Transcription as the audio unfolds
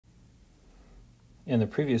In the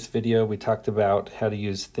previous video, we talked about how to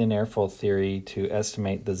use thin airfoil theory to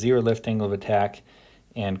estimate the zero lift angle of attack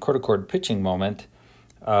and chordochord pitching moment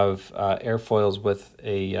of airfoils with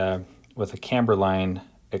a camber line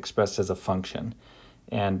expressed as a function.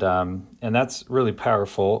 And that's really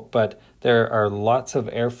powerful, but there are lots of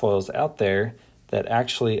airfoils out there that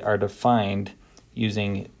actually are defined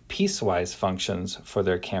using piecewise functions for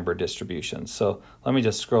their camber distribution. So let me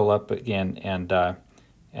just scroll up again and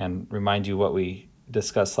remind you what we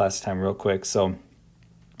discussed last time real quick. So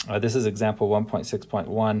this is example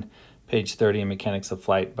 1.6.1, page 30 in Mechanics of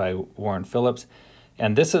Flight by Warren Phillips.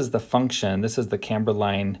 And this is the function, this is the camber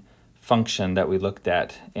line function that we looked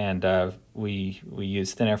at. And we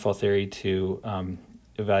used thin airfoil theory to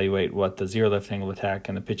evaluate what the zero lift angle of attack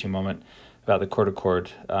and the pitching moment about the chordochord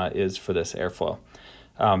is for this airfoil.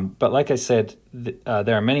 But like I said,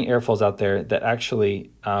 there are many airfoils out there that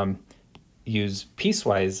actually use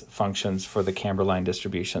piecewise functions for the camber line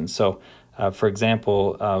distribution. So for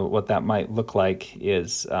example, what that might look like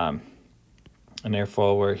is an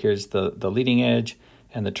airfoil where here's the leading edge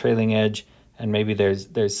and the trailing edge, and maybe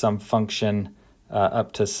there's some function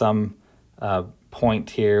up to some point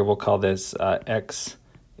here. We'll call this XMC,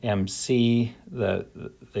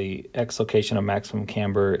 the X location of maximum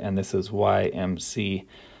camber, and this is YMC,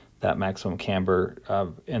 that maximum camber,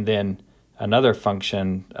 and then another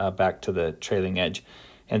function back to the trailing edge.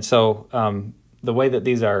 And so the way that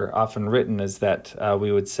these are often written is that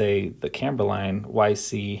we would say the camber line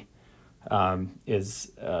YC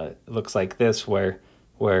looks like this, where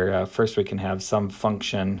first we can have some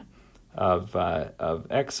function of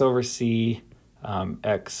X over C,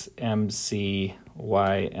 XMC,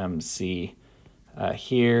 YMC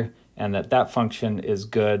here, and that function is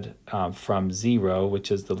good from 0, which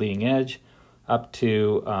is the leading edge, up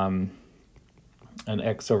to an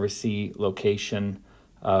X over C location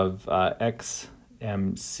of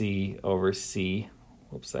XMC over C.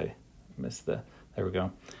 Whoops, I missed there we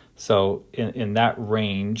go. So in that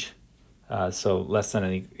range, so less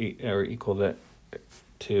than or equal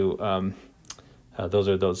to those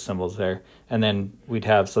are those symbols there. And then we'd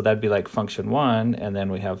have, so that'd be like function 1, and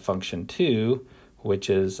then we have function 2, which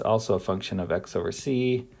is also a function of X over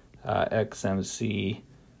C, XMC,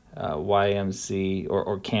 YMC,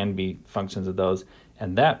 or can be functions of those.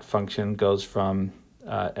 And that function goes from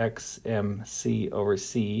XMC over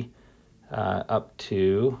C up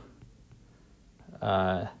to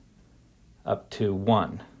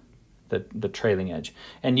 1. The trailing edge.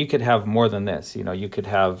 And you could have more than this. You know, you could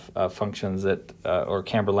have functions that or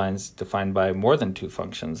camber lines defined by more than 2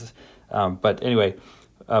 functions. But anyway,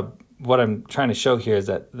 what I'm trying to show here is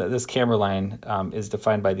that this camber line is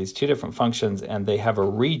defined by these 2 different functions, and they have a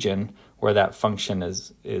region where that function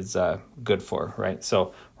is good for, right?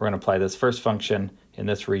 So we're going to apply this first function in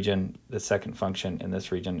this region, the second function in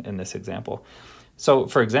this region in this example. So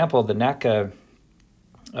for example, the NACA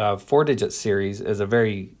 4-digit series is a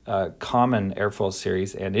very common airfoil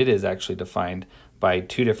series, and it is actually defined by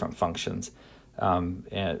 2 different functions.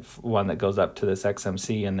 And one that goes up to this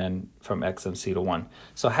XMC, and then from XMC to 1.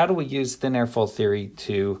 So how do we use thin airfoil theory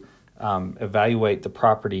to evaluate the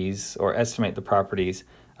properties or estimate the properties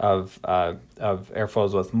of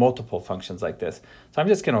airfoils with multiple functions like this? So I'm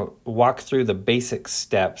just going to walk through the basic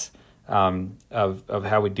steps of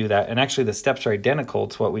how we do that. And actually the steps are identical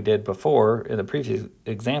to what we did before in the previous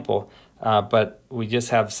example, but we just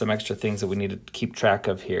have some extra things that we need to keep track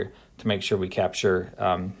of here to make sure we capture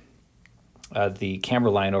the camber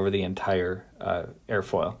line over the entire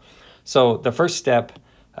airfoil. So the first step,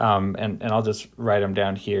 and I'll just write them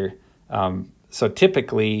down here. So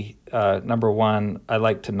typically, number 1, I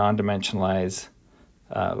like to non-dimensionalize,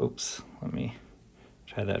 oops, let me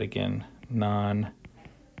try that again,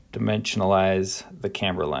 non-dimensionalize the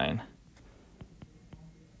camber line.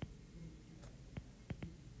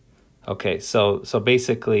 Okay, so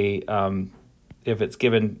basically, if it's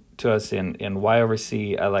given to us in Y over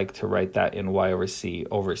C, I like to write that in Y over C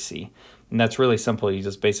over C. And that's really simple. You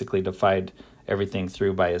just basically divide everything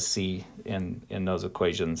through by a C in those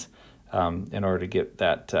equations in order to get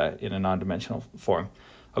that in a non-dimensional form.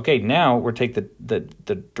 Okay, now we'll take the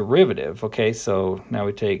derivative. Okay, so now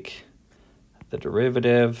we take the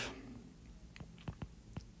derivative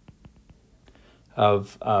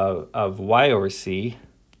of Y over C,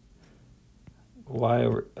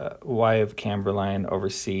 Y of camber line over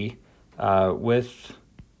C with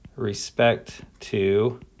respect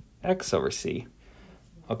to X over C.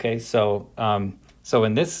 Okay, so so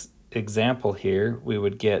in this example here, we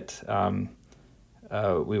would get the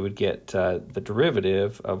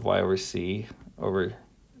derivative of Y over C over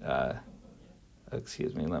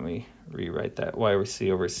excuse me, let me rewrite that, Y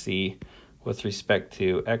over C with respect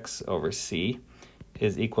to x over c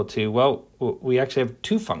is equal to, well, we actually have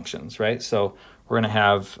two functions, right? So we're going to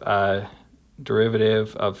have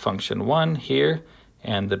derivative of function 1 here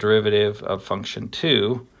and the derivative of function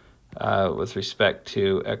 2 with respect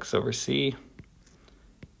to x over c.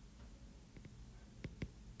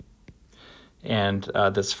 And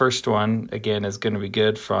this first one, again, is going to be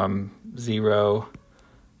good from 0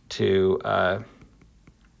 to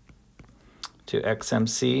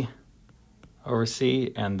xmc over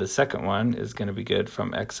c, and the second one is going to be good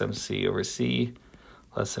from xmc over c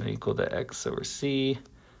less than or equal to x over c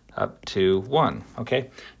up to 1,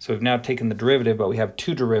 okay? So we've now taken the derivative, but we have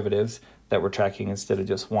two derivatives that we're tracking instead of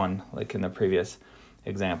just one, like in the previous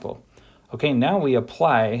example. Okay, now we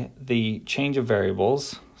apply the change of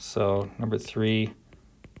variables. So number 3,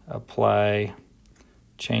 apply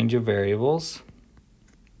change of variables.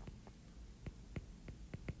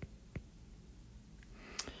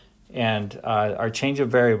 And our change of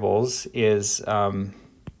variables is the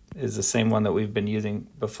same one that we've been using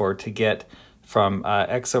before to get from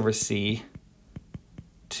x over c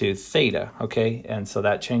to theta, okay? And so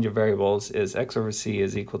that change of variables is x over c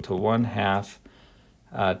is equal to 1/2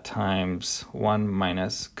 times 1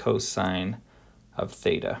 minus cosine of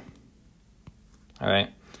theta. All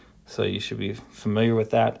right, so you should be familiar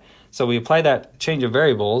with that. So we apply that change of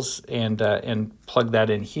variables and plug that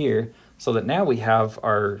in here so that now we have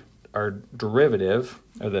our derivative,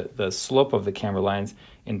 or the slope of the camber lines,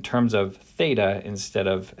 in terms of theta instead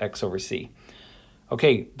of x over c.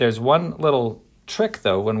 Okay, there's one little trick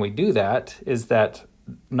though when we do that, is that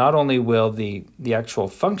not only will the actual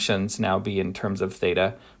functions now be in terms of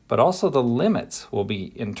theta, but also the limits will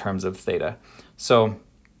be in terms of theta. So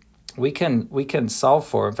we can solve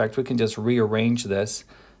for, in fact, we can just rearrange this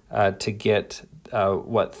to get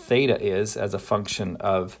what theta is as a function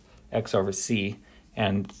of x over c.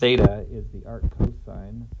 And theta is the arc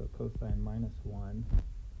cosine, so cosine minus 1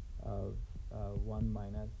 of 1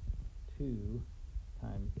 minus 2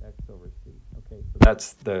 times x over c. Okay, so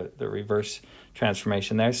that's the reverse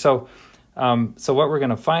transformation there. So, so what we're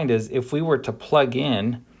going to find is if we were to plug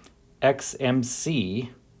in xmc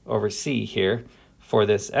over c here for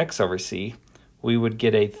this x over c, we would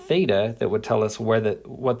get a theta that would tell us what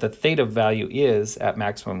the theta value is at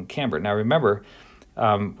maximum camber. Now remember,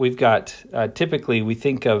 we've got, typically we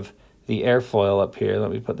think of the airfoil up here. Let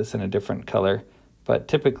me put this in a different color. But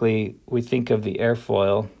typically we think of the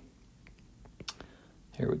airfoil,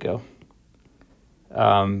 here we go,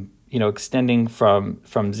 you know, extending from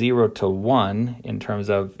 0 to 1 in terms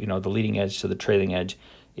of, you know, the leading edge to the trailing edge,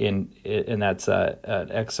 and that's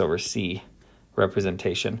an x over c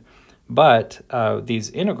representation. But these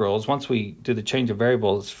integrals, once we do the change of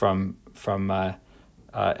variables from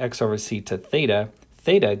x over c to theta,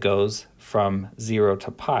 theta goes from 0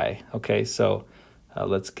 to pi. Okay, so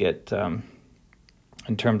let's get,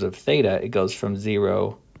 in terms of theta, it goes from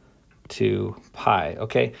 0 to pi.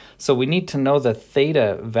 Okay, so we need to know the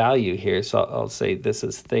theta value here. So I'll say this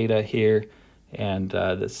is theta here, and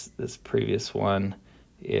this previous one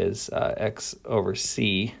is x over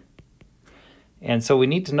c. And so we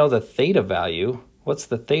need to know the theta value. What's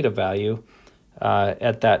the theta value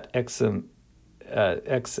at that xmc?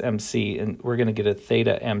 And we're going to get a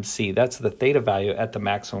theta mc. That's the theta value at the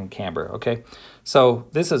maximum camber. Okay, so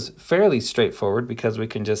this is fairly straightforward because we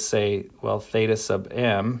can just say, well, theta sub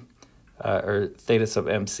m, or theta sub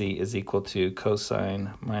mc is equal to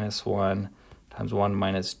cosine minus 1 times 1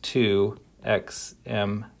 minus 2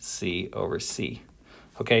 xmc over c.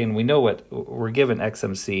 Okay, and we know what we're given,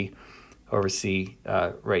 xmc over c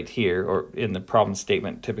right here, or in the problem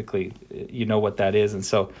statement. Typically, you know what that is, and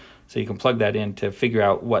so you can plug that in to figure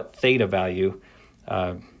out what theta value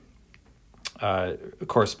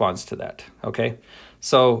corresponds to that. Okay,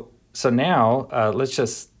 so now let's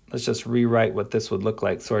just rewrite what this would look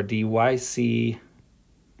like. So our dyc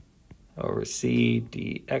over c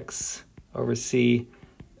dx over c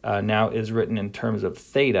now is written in terms of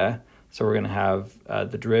theta. So we're going to have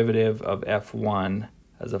the derivative of f1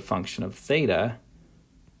 as a function of theta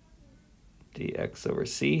dx over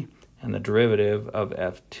c, and the derivative of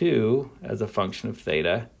f2 as a function of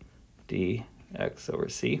theta dx over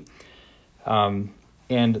c.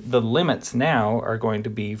 And the limits now are going to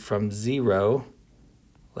be from 0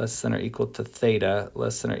 less than or equal to theta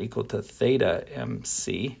less than or equal to theta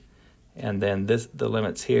mc, and then the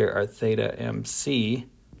limits here are theta mc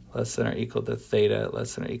less than or equal to theta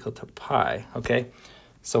less than or equal to pi. Okay,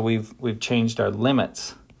 so we've changed our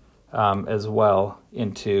limits as well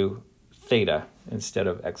into theta instead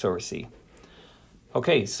of x over c.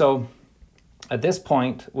 Okay, so at this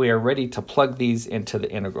point we are ready to plug these into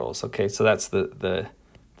the integrals. Okay, so that's the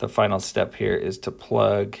the final step here is to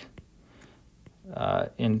plug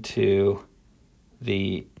into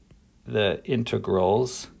the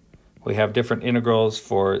integrals. We have different integrals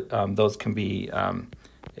for those can be a0,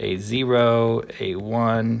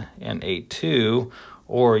 a1, and a2,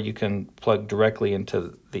 or you can plug directly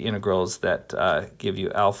into the integrals that give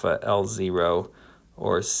you alpha L0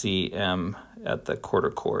 or Cm at the quarter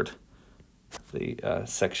chord, the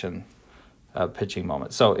section pitching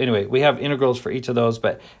moment. So anyway, we have integrals for each of those,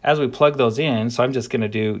 but as we plug those in, so I'm just going to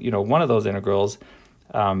do, one of those integrals.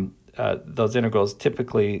 Those integrals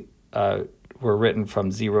typically were written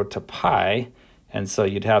from 0 to pi, and so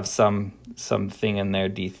you'd have something in there,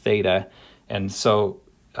 d theta. And so,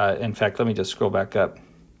 in fact, let me just scroll back up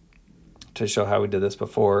to show how we did this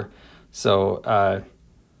before. So,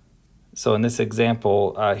 so in this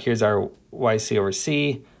example, here's our yc over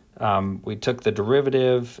c. We took the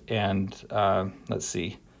derivative and let's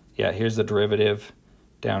see, yeah, here's the derivative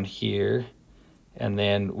down here, and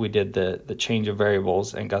then we did the change of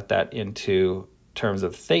variables and got that into terms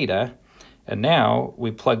of theta, and now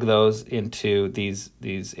we plug those into these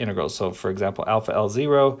integrals. So for example, alpha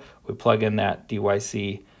L0, we plug in that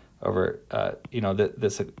dyc over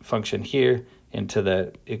this function here into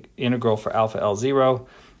the integral for alpha L0,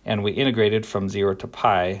 and we integrated from 0 to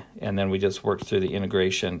pi, and then we just worked through the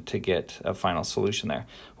integration to get a final solution there.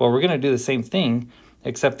 Well, we're going to do the same thing,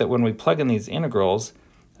 except that when we plug in these integrals,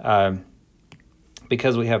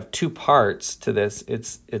 because we have two parts to this,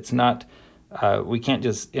 it's not, we can't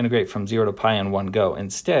just integrate from 0 to pi in one go.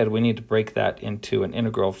 Instead, we need to break that into an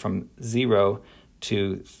integral from 0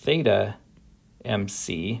 to theta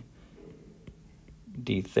mc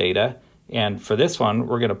d theta. And for this one,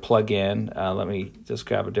 we're going to plug in, let me just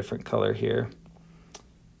grab a different color here.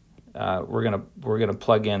 We're gonna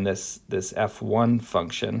plug in this f1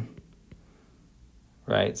 function,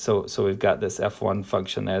 right? So we've got this f1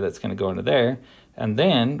 function there that's going to go into there, and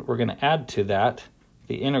then we're going to add to that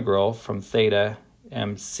the integral from theta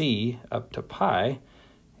mc up to pi,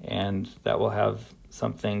 and that will have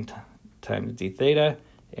something times d theta,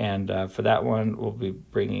 and for that one we'll be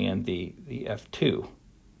bringing in the f2.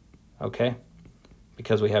 Okay,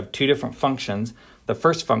 because we have two different functions. The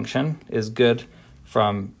first function is good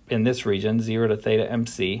from, in this region, 0 to theta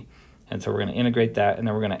mc, and so we're going to integrate that, and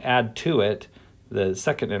then we're going to add to it the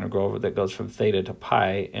second integral that goes from theta to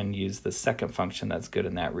pi and use the second function that's good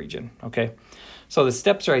in that region. Okay, so the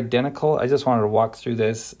steps are identical. I just wanted to walk through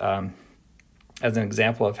this as an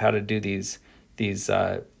example of how to do these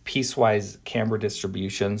piecewise camber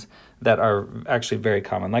distributions that are actually very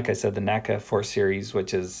common. Like I said, the NACA 4 series,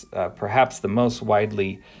 which is perhaps the most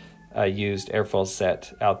widely used airfoil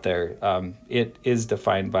set out there, it is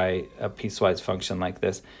defined by a piecewise function like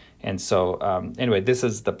this. And so anyway, this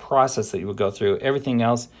is the process that you would go through. Everything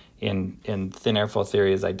else in thin airfoil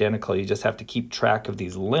theory is identical. You just have to keep track of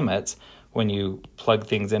these limits. When you plug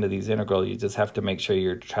things into these integrals, you just have to make sure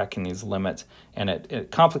you're tracking these limits. And it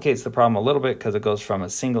complicates the problem a little bit because it goes from a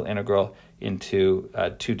single integral into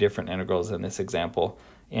two different integrals in this example.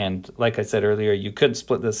 And like I said earlier, you could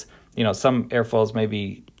split this. Some airfoils may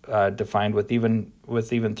be defined with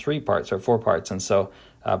even 3 parts or 4 parts, and so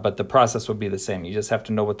but the process would be the same. You just have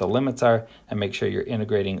to know what the limits are and make sure you're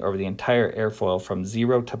integrating over the entire airfoil from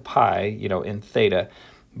 0 to pi, in theta,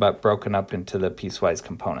 but broken up into the piecewise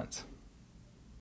components.